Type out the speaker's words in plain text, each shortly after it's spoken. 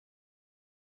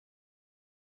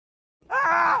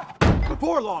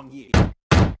before long ye.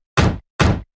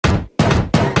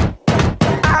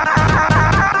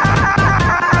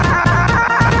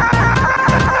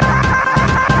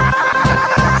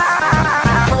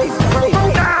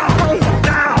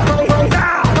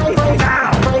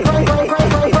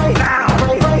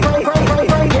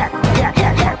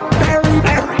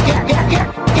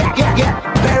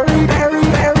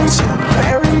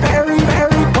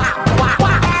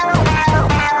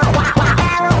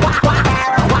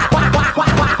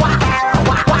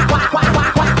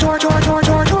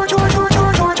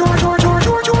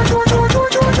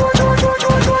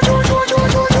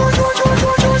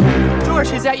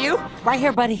 Is that you? Right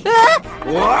here, buddy.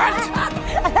 What?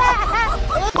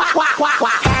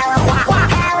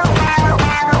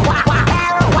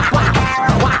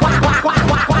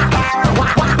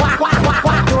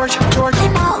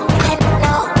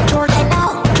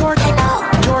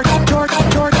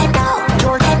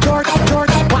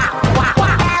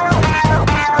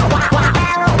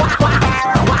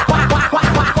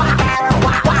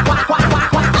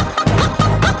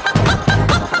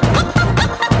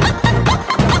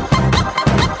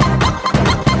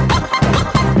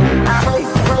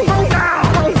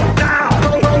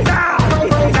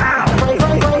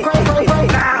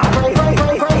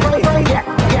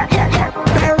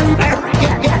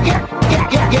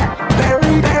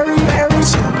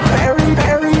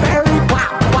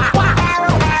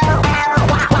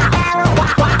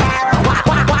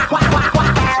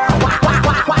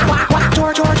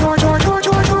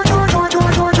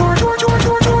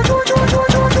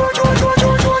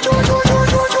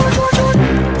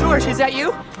 Is that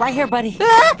you? Right here, buddy.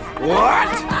 What?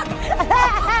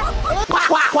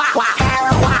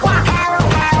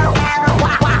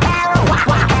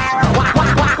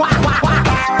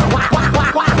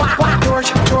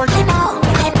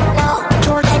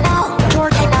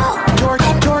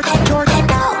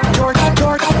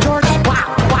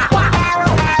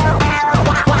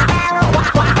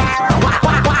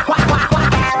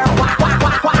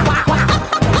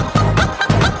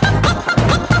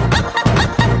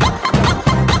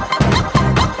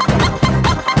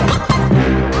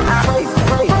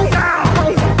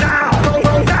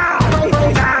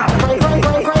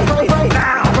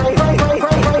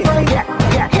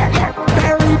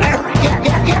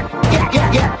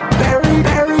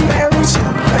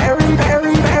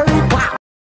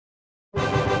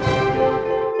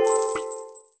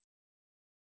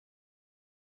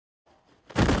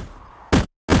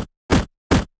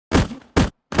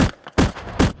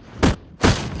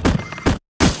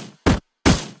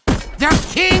 The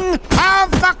king of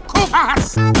the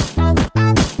Koopas!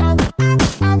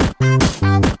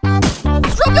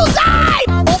 Struggle's die!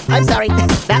 Oh, I'm sorry.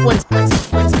 That one's...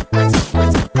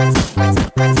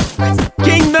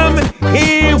 Kingdom,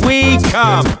 here we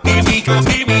come! Here we come,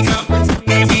 here we come,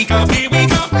 here we come, here we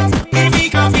come, here we come, here we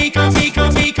come, here we come,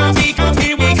 here we come, here we come,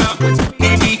 here we come, here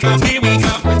we come, here we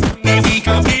come, here we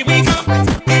come, here we come,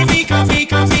 here we come, here we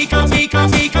come, here we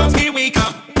come, here we come, here we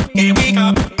come, here we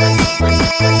come.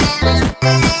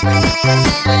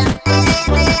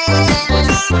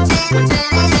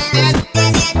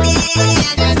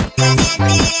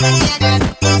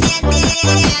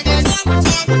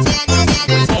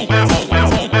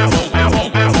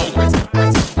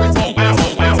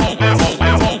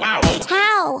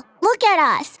 How? Look at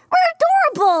us. We're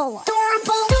adorable.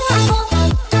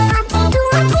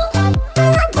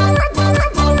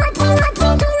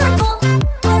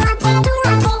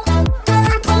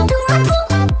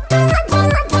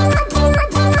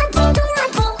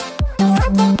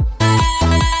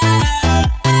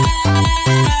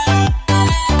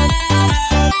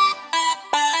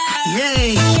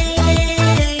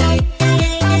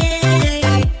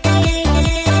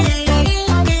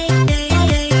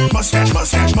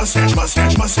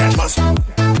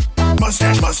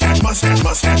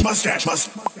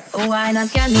 Why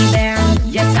not gummy bear?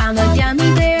 Yes, I'm a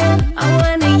gummy bear. I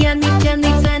want a yummy,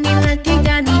 jelly, sunny, lucky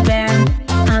gummy bear.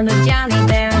 I'm a jelly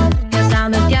bear. Yes,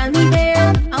 I'm a gummy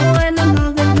bear. I want to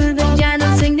move the jelly,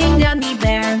 singing gummy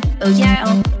bear. Oh yeah,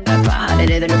 oh.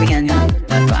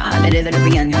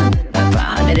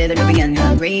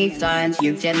 Great science,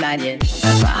 you can light it. Great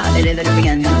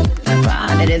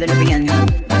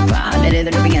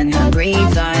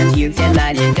science, you can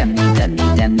light it.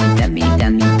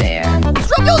 Gummy bear.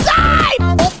 Struggle's die!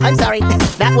 Oh, I'm sorry.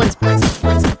 That one's...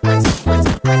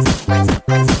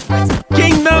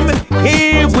 Kingdom,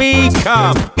 here we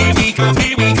come! Here we come,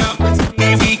 here we come,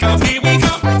 here we come, here we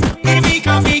come, here we come, here we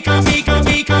come, here we come,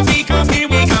 here we come, here we come, here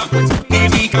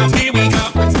we come, here we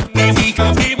come, here we come, here we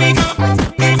come, here we come,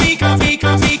 here we come, here we come, here we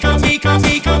come, here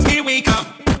we come, here we come,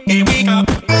 here we come.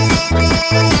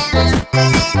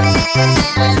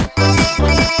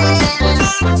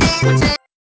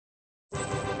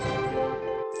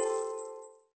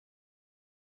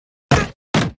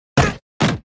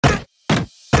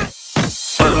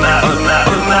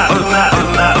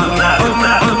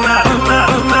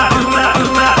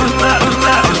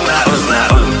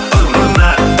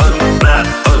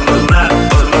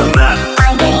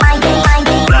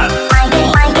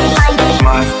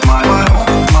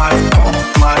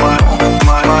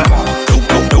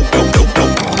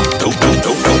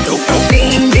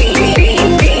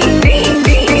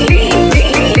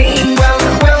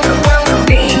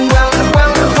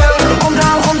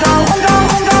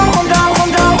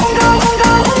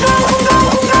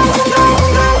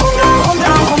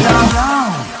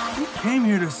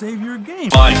 Save your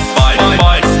game.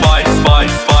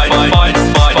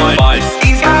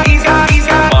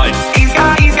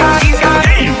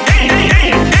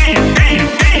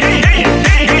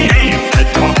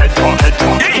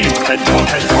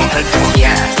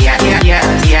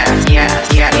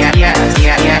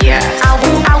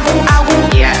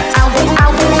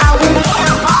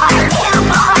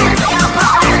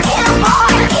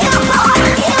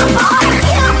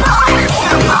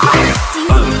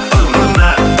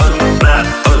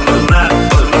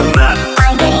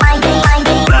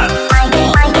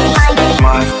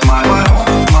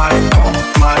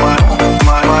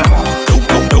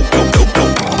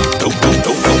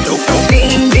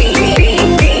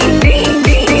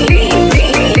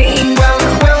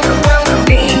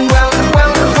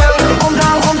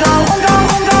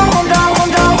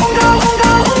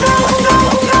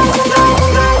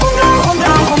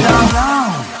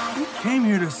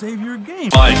 Save your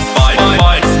game.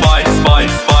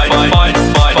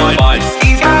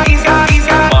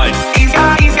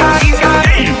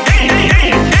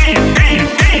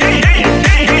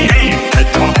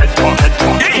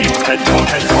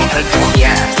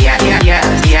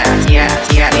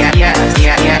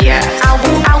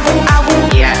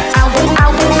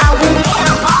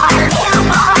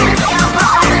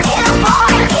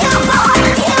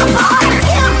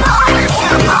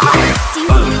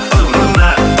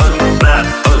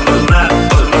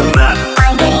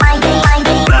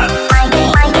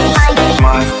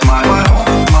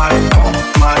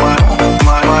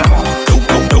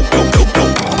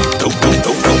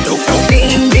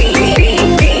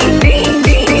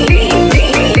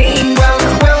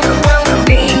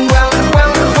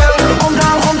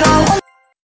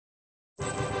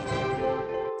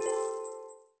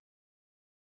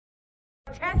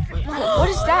 What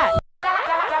is that?